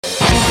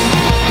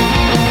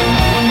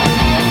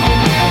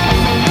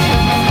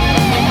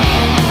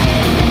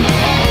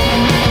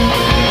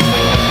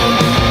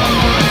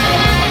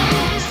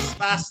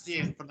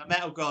Sebastian from the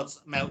Metal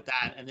Gods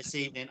Meltdown, and this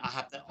evening I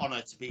have the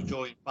honour to be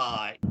joined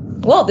by...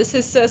 Well, this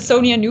is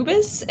Sonia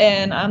Nubis,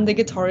 and I'm the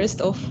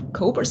guitarist of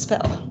Cobra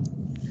Spell.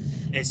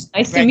 It's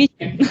nice to meet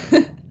you.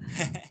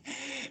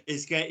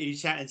 It's great to be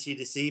chatting to you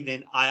this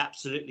evening. I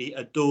absolutely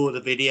adore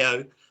the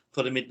video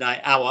for the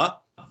Midnight Hour.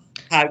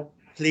 How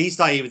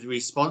pleased are you with the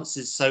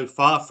responses so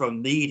far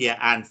from media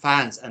and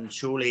fans? And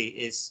surely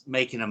it's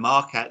making a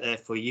mark out there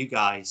for you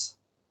guys.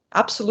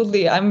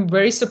 Absolutely. I'm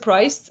very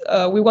surprised.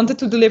 We wanted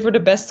to deliver the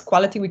best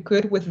quality we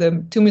could with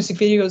the 2 music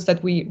videos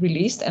that we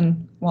released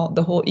and, well,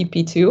 the whole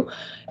EP too.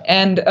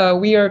 And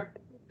we are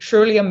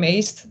surely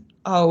amazed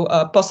how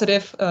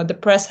positive the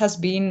press has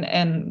been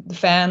and the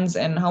fans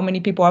and how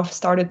many people have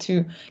started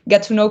to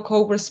get to know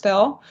Cobra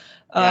Spell.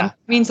 It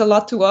means a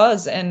lot to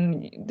us,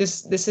 and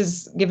this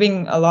is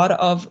giving a lot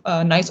of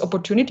nice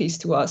opportunities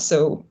to us.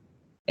 So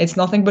it's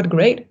nothing but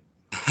great.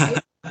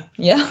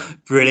 Yeah.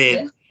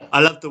 Brilliant. Yeah. I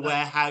love the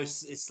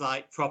warehouse. It's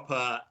like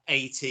proper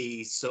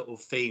 80s sort of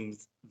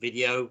themed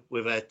video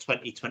with a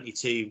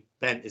 2022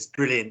 bent. It's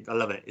brilliant. I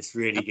love it. It's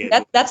really good.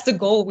 That's the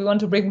goal. We want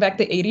to bring back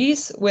the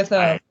 80s with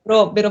a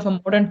little bit of a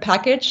modern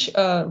package,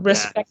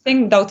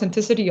 respecting the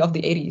authenticity of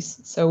the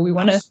 80s. So we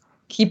want to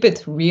keep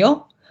it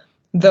real,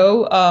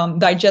 though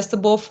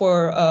digestible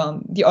for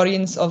the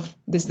audience of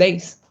these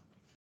days.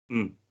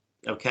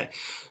 Okay.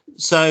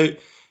 So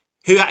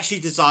who actually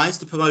designs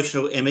the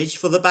promotional image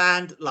for the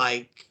band?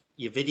 Like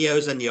your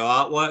videos and your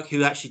artwork,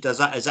 who actually does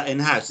that? Is that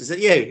in-house? Is it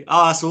you?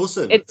 Oh, that's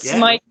awesome.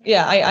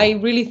 I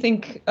really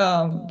think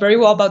very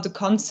well about the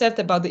concept,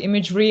 about the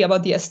imagery,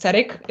 about the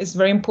aesthetic. Is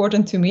very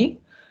important to me.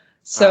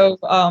 So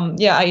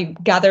I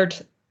gathered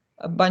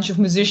a bunch of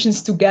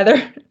musicians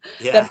together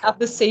that have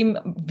the same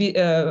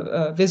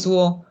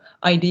visual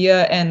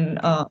idea and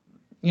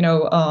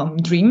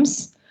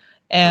dreams,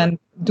 and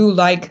do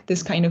like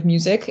this kind of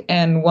music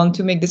and want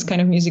to make this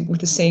kind of music with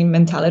the same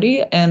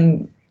mentality.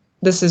 And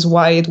this is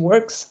why it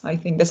works. I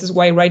think this is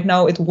why right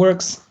now it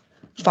works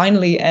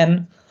finally.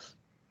 And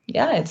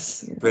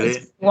it's brilliant.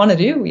 It's what we want to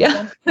do.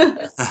 Yeah.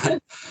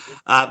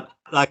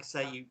 Like I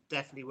say, you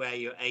definitely wear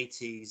your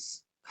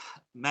 80s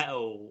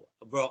metal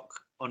rock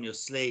on your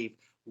sleeve.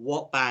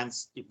 What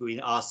bands, you've been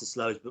asked this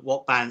loads, but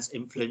what bands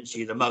influence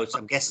you the most?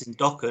 I'm guessing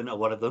Dokken are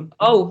one of them.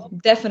 Oh,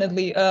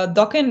 definitely.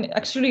 Dokken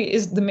actually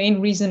is the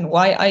main reason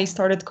why I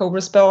started Cobra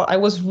Spell. I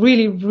was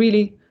really,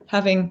 really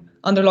having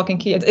under lock and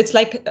key. It's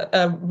like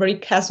a very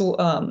casual,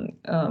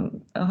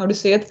 how to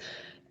say it?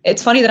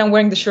 It's funny that I'm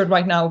wearing the shirt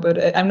right now,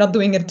 but I'm not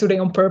doing it today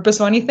on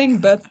purpose or anything,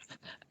 but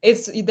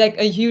it's like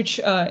a huge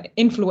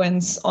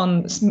influence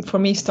for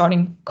me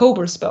starting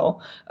Cobra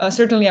Spell.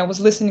 Certainly I was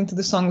listening to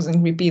the songs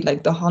in repeat,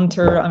 like The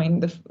Hunter. I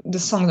mean, the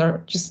songs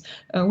are just,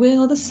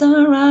 will the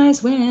sun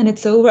rise when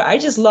it's over? I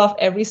just love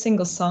every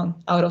single song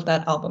out of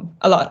that album,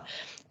 a lot.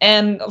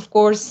 And of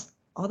course,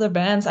 other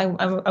bands,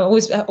 I've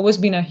always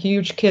been a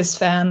huge Kiss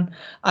fan.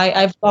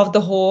 I've loved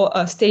the whole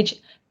stage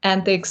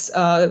antics,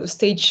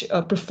 stage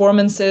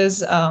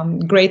performances,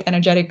 great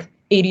energetic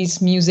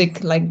 80s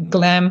music like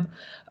glam,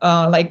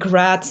 like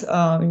Rat,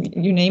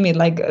 you name it,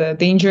 like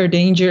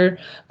Danger,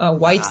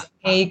 White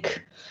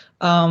Snake,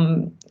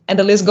 and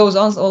the list goes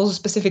on. Also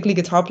specifically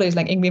guitar players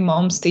like Yngwie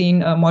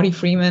Malmsteen, Marty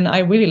Freeman. I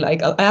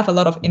have a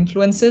lot of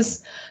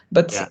influences,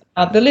 but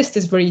the list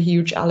is very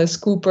huge. Alice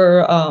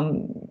Cooper,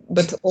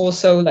 but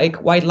also like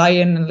White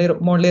Lion and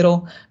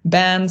little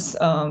bands,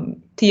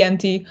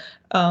 TNT.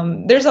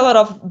 There's a lot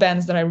of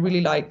bands that I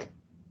really like.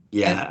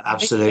 Yeah,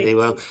 absolutely.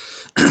 Well,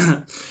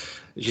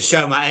 just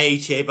showing my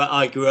age here, but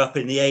I grew up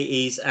in the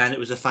 80s and it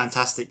was a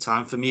fantastic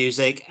time for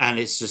music, and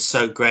it's just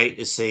so great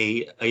to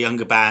see a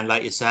younger band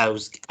like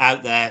yourselves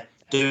out there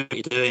doing what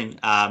you're doing.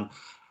 I'm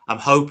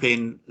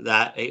hoping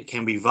that it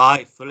can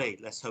revive fully.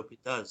 Let's hope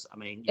it does. I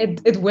mean,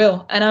 it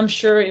will, and I'm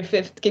sure if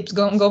it keeps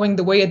going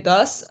the way it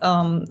does,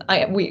 I'm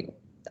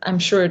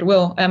sure it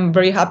will. I'm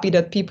very happy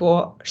that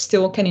people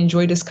still can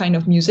enjoy this kind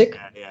of music.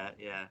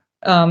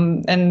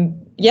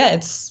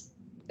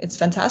 It's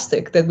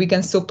fantastic that we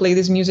can still play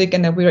this music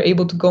and that we are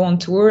able to go on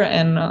tour,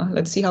 and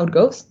let's see how it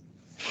goes.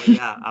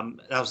 That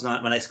was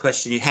my next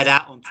question. You head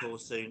out on tour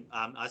soon.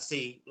 I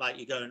see like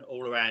you're going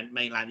all around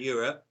mainland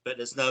Europe, but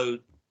there's no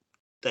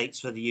dates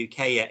for the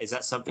UK yet. Is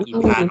that something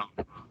you plan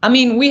on? I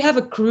mean, we have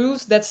a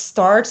cruise that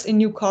starts in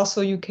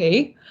Newcastle,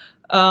 UK,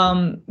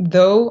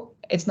 though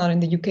it's not in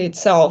the UK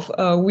itself.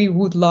 We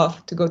would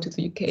love to go to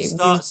the UK. It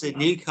starts in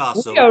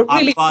Newcastle.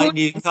 I'm by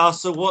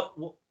Newcastle. What?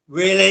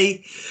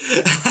 Really?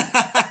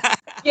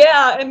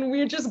 Yeah, and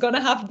we're just gonna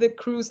have the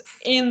cruise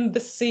in the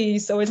sea,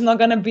 so it's not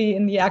gonna be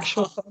in the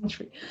actual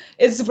country.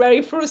 It's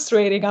very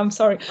frustrating. I'm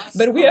sorry,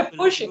 but we are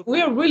pushing.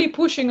 We are really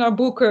pushing our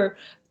booker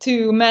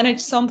to manage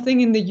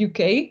something in the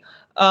UK.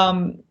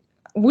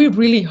 We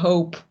really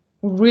hope.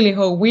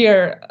 We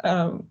are.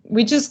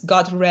 We just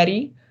got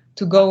ready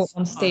to go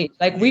on stage.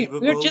 Like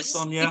we're just.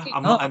 Sonia,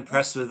 I'm not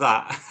impressed with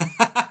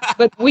that.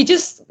 But we're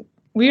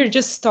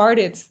just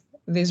started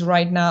this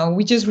right now.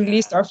 We just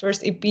released our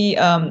first EP.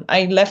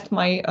 I left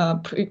my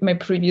my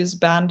previous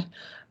band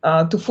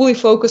to fully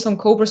focus on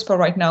Cobra Spell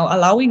right now,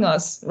 allowing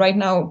us right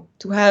now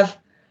to have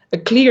a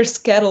clear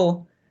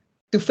schedule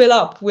to fill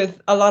up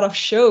with a lot of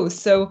shows.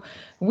 So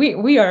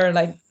we are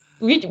like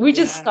we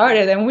just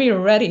started and we're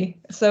ready.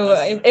 So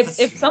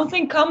if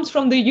something comes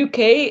from the UK,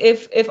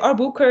 if our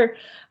booker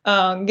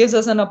gives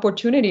us an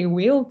opportunity,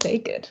 we'll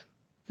take it.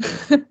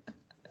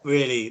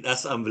 Really,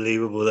 that's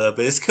unbelievable though,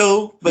 but it's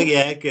cool. But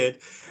yeah, good.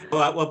 All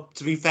right, well,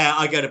 to be fair,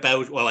 I go to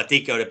Belgium. Well, I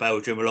did go to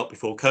Belgium a lot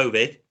before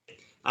COVID.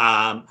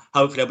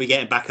 Hopefully I'll be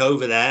getting back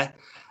over there,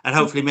 and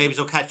hopefully maybe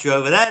I'll catch you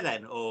over there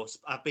then. Or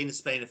I've been to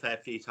Spain a fair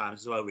few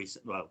times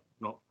as well.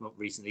 Not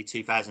recently.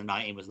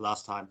 2019 was the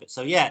last time. But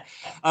so yeah,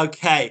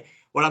 okay.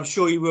 Well, I'm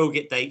sure you will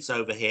get dates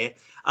over here.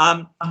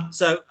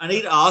 So I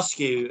need to ask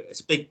you, it's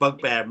a big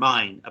bugbear of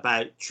mine,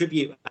 about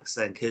tribute acts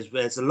then, because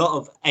there's a lot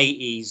of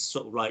 80s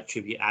sort of like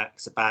tribute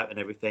acts about and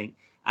everything.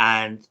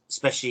 And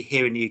especially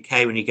here in the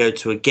UK, when you go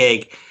to a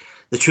gig,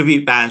 the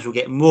tribute bands will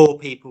get more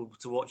people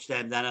to watch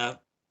them than a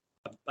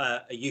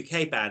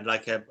UK band,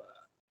 like a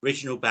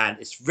original band.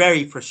 It's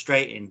very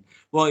frustrating.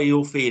 What are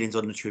your feelings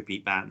on the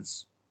tribute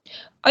bands?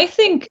 I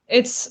think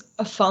it's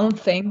a fun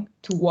thing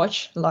to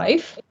watch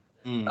live.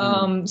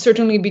 Mm-hmm.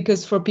 Certainly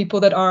because for people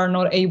that are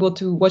not able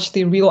to watch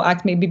the real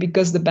act, maybe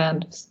because the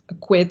band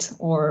quit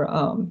or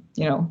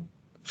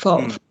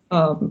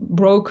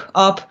broke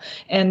up,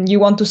 and you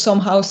want to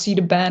somehow see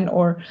the band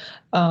or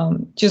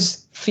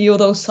just feel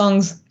those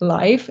songs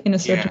live in a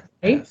certain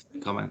way.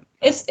 Comment.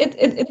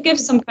 It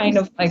gives some kind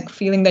of like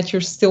feeling that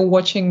you're still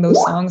watching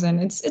those songs, and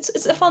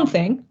it's a fun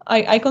thing.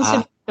 I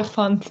consider it a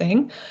fun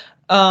thing.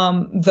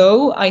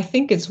 Though I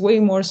think it's way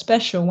more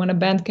special when a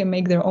band can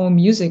make their own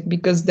music,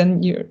 because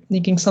then you're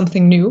making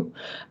something new.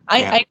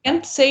 I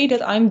can't say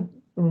that I'm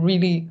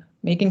really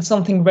making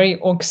something very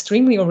or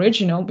extremely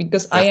original,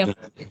 because I am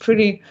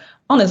pretty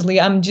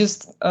honestly, I'm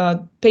just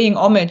paying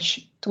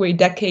homage to a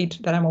decade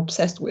that I'm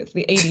obsessed with,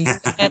 the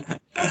 80s. And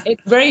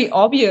it's very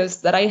obvious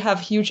that I have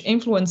huge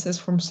influences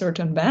from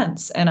certain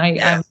bands, and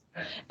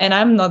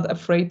I'm not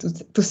afraid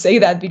to say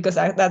that, because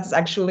that's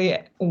actually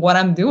what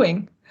I'm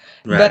doing.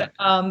 Right.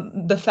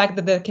 But the fact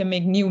that they can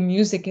make new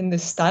music in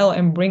this style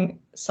and bring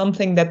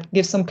something that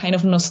gives some kind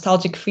of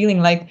nostalgic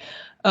feeling, like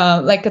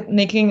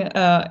making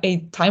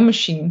a time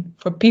machine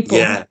for people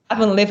who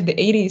haven't lived the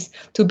 80s,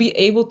 to be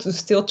able to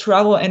still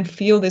travel and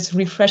feel this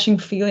refreshing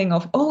feeling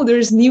of, oh,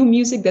 there's new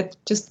music that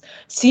just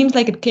seems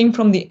like it came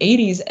from the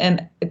 80s,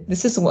 and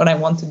this is what I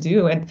want to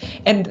do.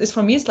 And this,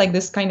 for me, it's like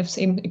this kind of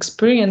same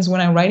experience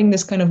when I'm writing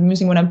this kind of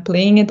music, when I'm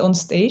playing it on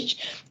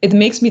stage. It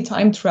makes me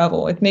time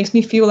travel. It makes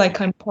me feel like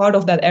I'm part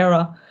of that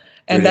era.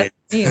 And that's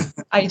me.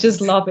 I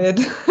just love it.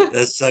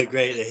 That's so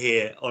great to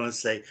hear,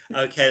 honestly.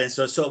 Okay, then,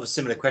 so sort of a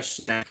similar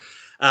question now.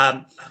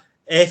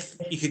 If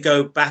you could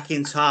go back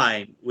in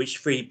time, which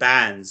three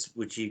bands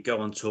would you go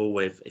on tour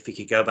with? If you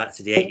could go back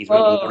to the 80s,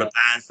 what the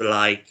bands were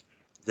like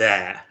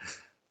there?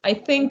 I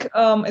think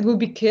it would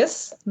be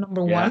Kiss,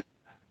 number one.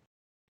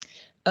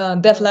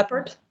 Def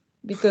Leppard,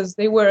 because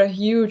they were a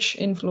huge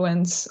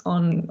influence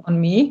on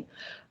me.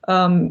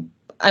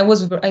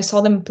 I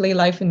saw them play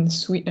live in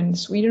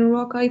Sweden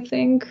Rock, I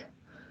think,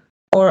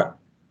 or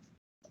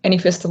any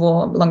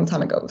festival a long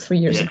time ago, 3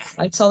 years ago.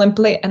 I saw them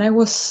play, and I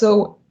was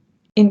so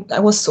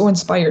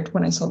inspired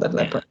when I saw that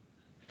Leopard.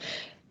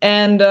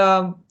 And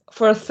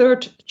for a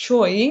third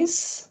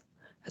choice,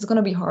 it's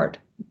gonna be hard,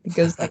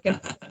 because I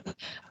can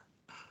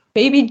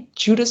maybe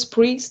Judas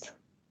Priest.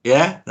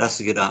 Yeah,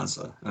 that's a good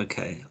answer.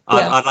 Okay,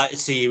 I'd like to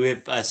see you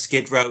with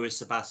Skid Row with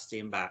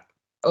Sebastian Bach.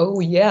 Oh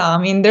yeah, I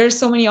mean, there's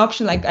so many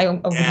options. Like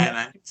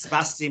man,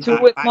 Sebastian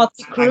Bach with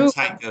Motley Crue,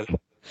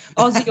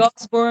 Ozzy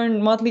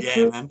Osbourne, Motley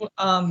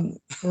Crue,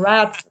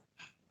 Rat,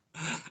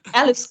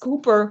 Alice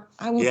Cooper.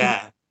 I would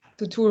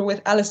to tour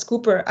with Alice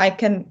Cooper. I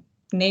can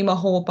name a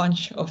whole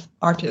bunch of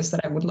artists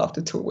that I would love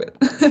to tour with.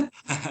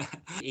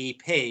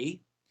 EP,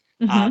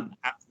 Anthem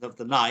of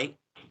the Night.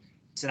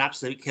 It's an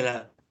absolute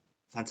killer,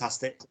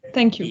 fantastic.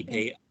 Thank you.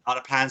 EP. Are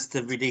there plans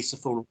to release a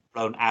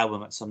full-blown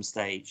album at some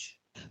stage?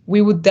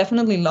 We would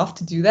definitely love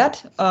to do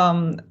that.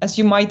 As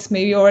you might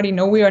maybe already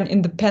know, we are an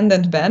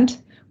independent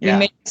band. We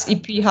made this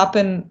EP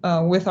happen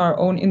with our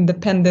own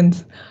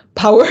independent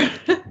power.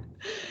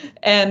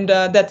 And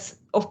that's,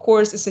 of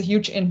course, is a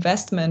huge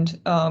investment,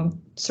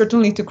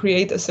 certainly to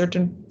create a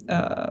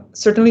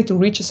certainly to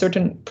reach a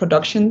certain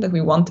production that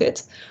we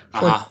wanted.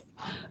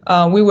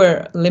 We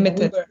were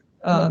limited,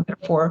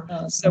 therefore.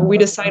 So we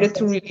decided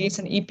to release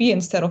an EP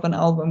instead of an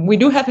album. We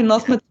do have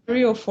enough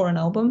material for an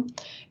album,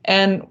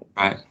 and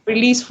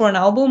release for an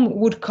album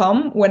would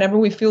come whenever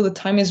we feel the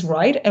time is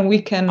right, and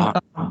we can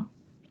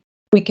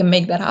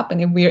make that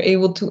happen if we are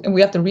able to, and we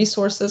have the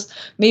resources.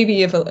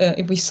 Maybe if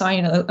we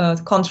sign a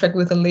contract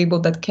with a label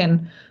that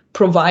can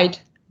provide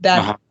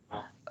that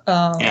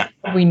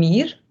we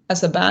need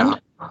as a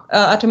band.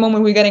 At the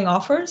moment, we're getting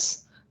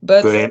offers,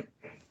 but Brilliant.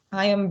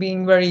 I am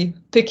being very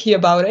picky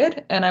about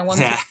it, and I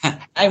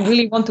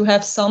really want to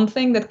have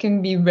something that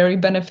can be very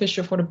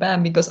beneficial for the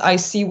band, because I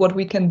see what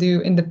we can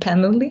do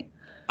independently.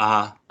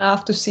 I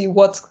have to see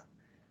what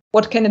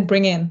can it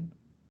bring in.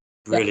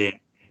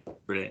 Brilliant.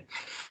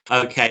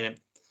 Okay, then.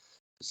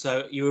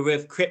 So you were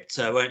with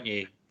Crypto, weren't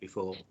you,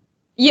 before?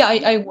 Yeah,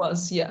 I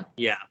was. Yeah.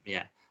 Yeah.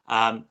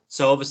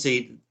 So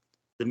obviously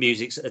the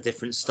music's a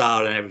different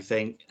style and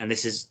everything, and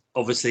this is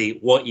obviously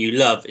what you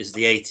love is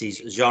the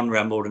 80s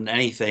genre more than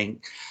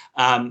anything.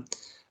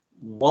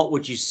 What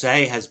would you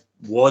say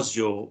was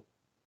your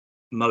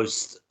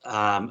most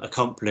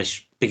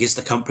biggest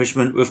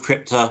accomplishment with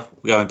Crypta,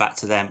 going back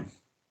to them?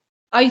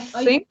 I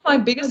think my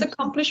biggest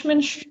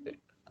accomplishment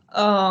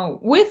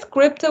with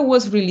Crypta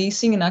was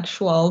releasing an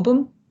actual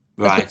album.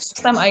 Right. This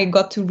time I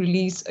got to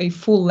release a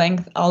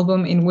full-length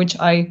album in which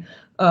I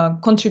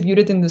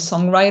contributed in the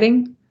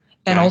songwriting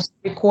and also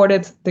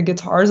recorded the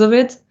guitars of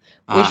it,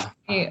 which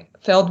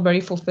felt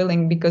very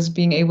fulfilling because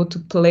being able to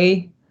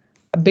play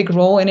a big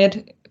role in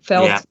it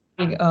felt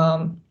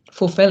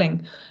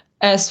fulfilling.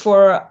 As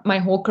for my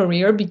whole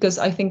career, because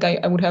I think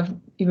I would have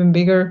even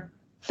bigger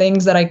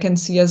things that I can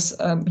see as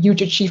a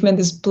huge achievement,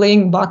 is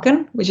playing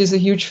Wacken, which is a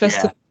huge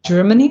festival in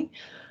Germany.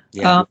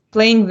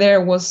 Playing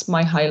there was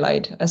my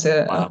highlight as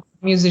a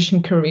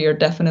musician career,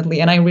 definitely.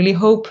 And I really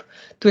hope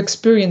to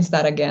experience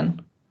that again.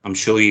 I'm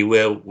sure you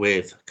will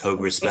with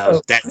Cobra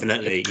Spells.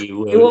 Definitely you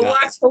will. You will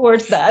work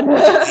towards that.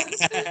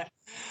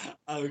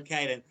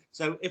 Okay then.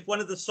 So if one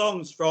of the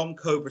songs from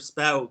Cobra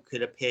Spell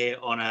could appear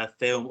on a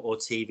film or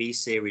TV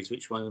series,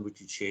 which one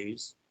would you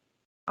choose?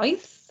 I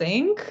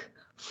think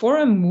for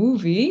a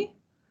movie,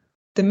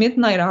 The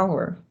Midnight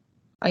Hour.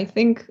 I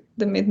think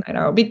The Midnight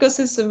Hour, because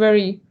it's a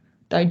very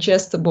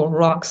digestible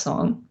rock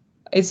song.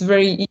 It's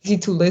very easy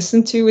to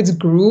listen to. It's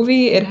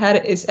groovy. It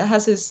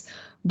has its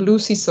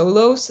bluesy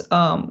solos.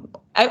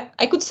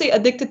 I could say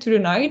Addicted to the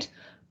Night,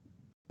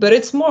 but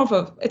it's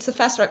a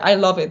fast track. I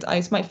love it.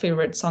 It's my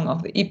favorite song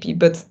of the EP.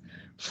 But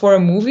for a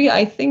movie,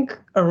 I think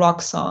a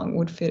rock song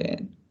would fit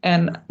in,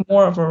 and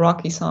more of a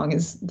rocky song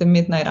is The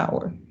Midnight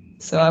Hour.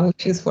 So I would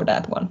choose for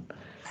that one.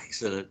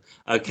 Excellent.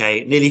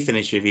 Okay, nearly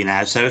finished with you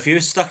now. So if you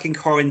were stuck in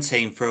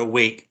quarantine for a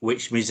week,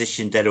 which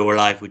musician, dead or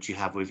alive, would you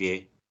have with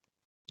you?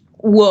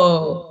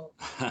 Whoa.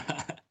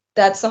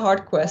 That's a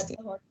hard question.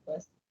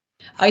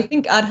 I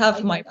think I'd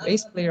have my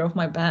bass player of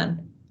my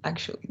band,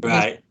 actually.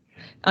 Right.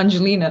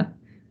 Angelina,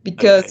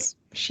 because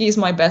she's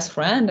my best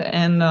friend,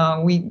 and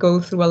we go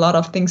through a lot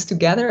of things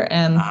together,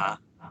 and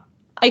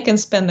I can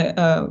spend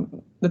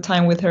the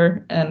time with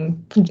her.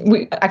 And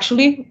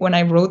when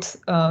I wrote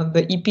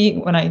the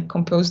EP, when I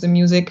composed the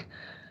music,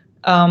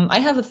 I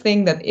have a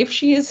thing that if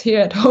she is here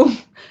at home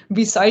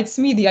besides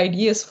me, the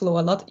ideas flow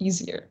a lot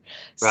easier.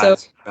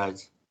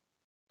 Right.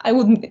 I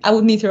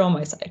would need her on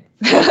my side.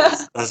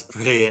 That's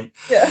brilliant.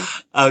 Yeah.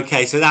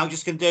 Okay, so now I'm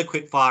just going to do a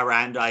quick fire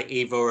round,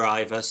 either or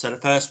either. So the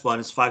first one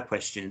is 5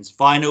 questions: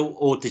 vinyl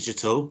or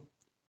digital?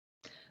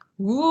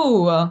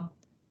 Ooh,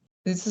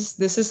 this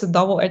is a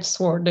double-edged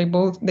sword. They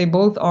both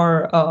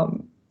are.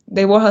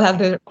 They both have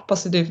their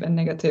positive and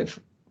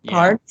negative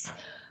parts.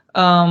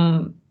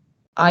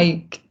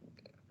 I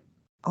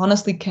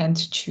honestly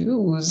can't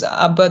choose,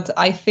 but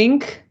I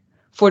think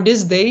for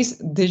these days,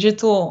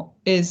 digital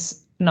is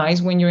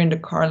nice when you're in the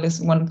car,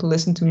 want to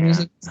listen to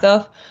music and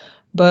stuff.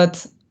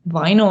 But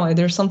vinyl,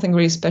 there's something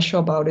really special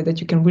about it,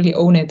 that you can really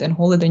own it and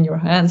hold it in your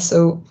hands.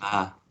 So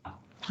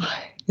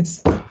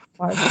it's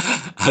hard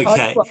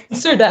to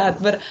answer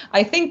that. But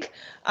I think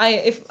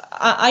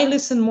I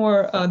listen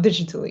more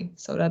digitally,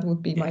 so that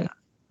would be my.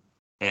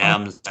 Yeah,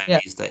 I'm the same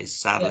these days,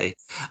 sadly.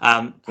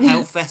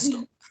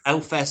 Hellfest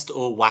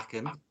or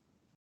Wacken?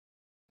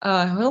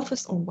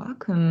 Hellfest or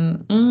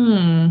Wacken?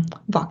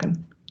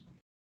 Wacken.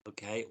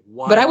 Okay.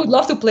 But I would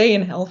love to play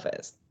in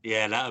Hellfest.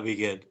 Yeah, that would be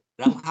good.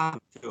 That would happen,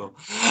 sure.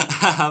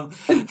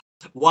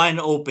 Wine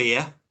or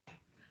beer?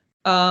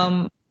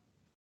 I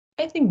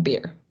think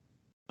beer.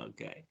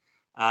 Okay.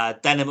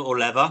 Denim or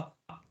leather?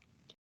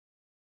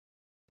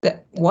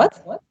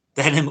 What?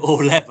 Denim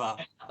or leather?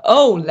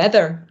 Oh,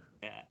 leather.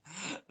 Yeah.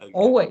 Okay.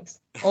 Always.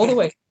 All the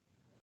way.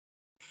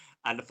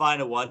 And the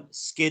final one,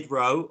 Skid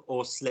Row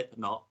or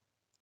Slipknot?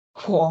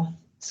 Oh,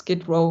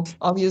 Skid Row,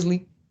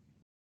 obviously.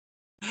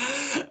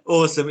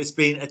 Awesome. It's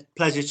been a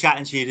pleasure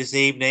chatting to you this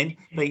evening.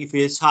 Thank you for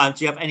your time.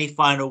 Do you have any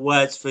final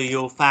words for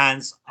your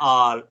fans,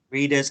 our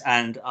readers,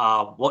 and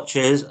our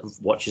watchers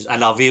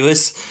and our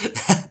viewers?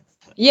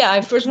 Yeah,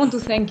 I first want to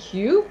thank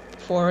you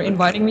for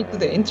inviting me to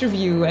the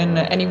interview, and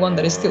anyone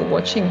that is still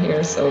watching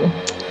here. So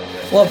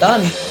well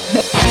done.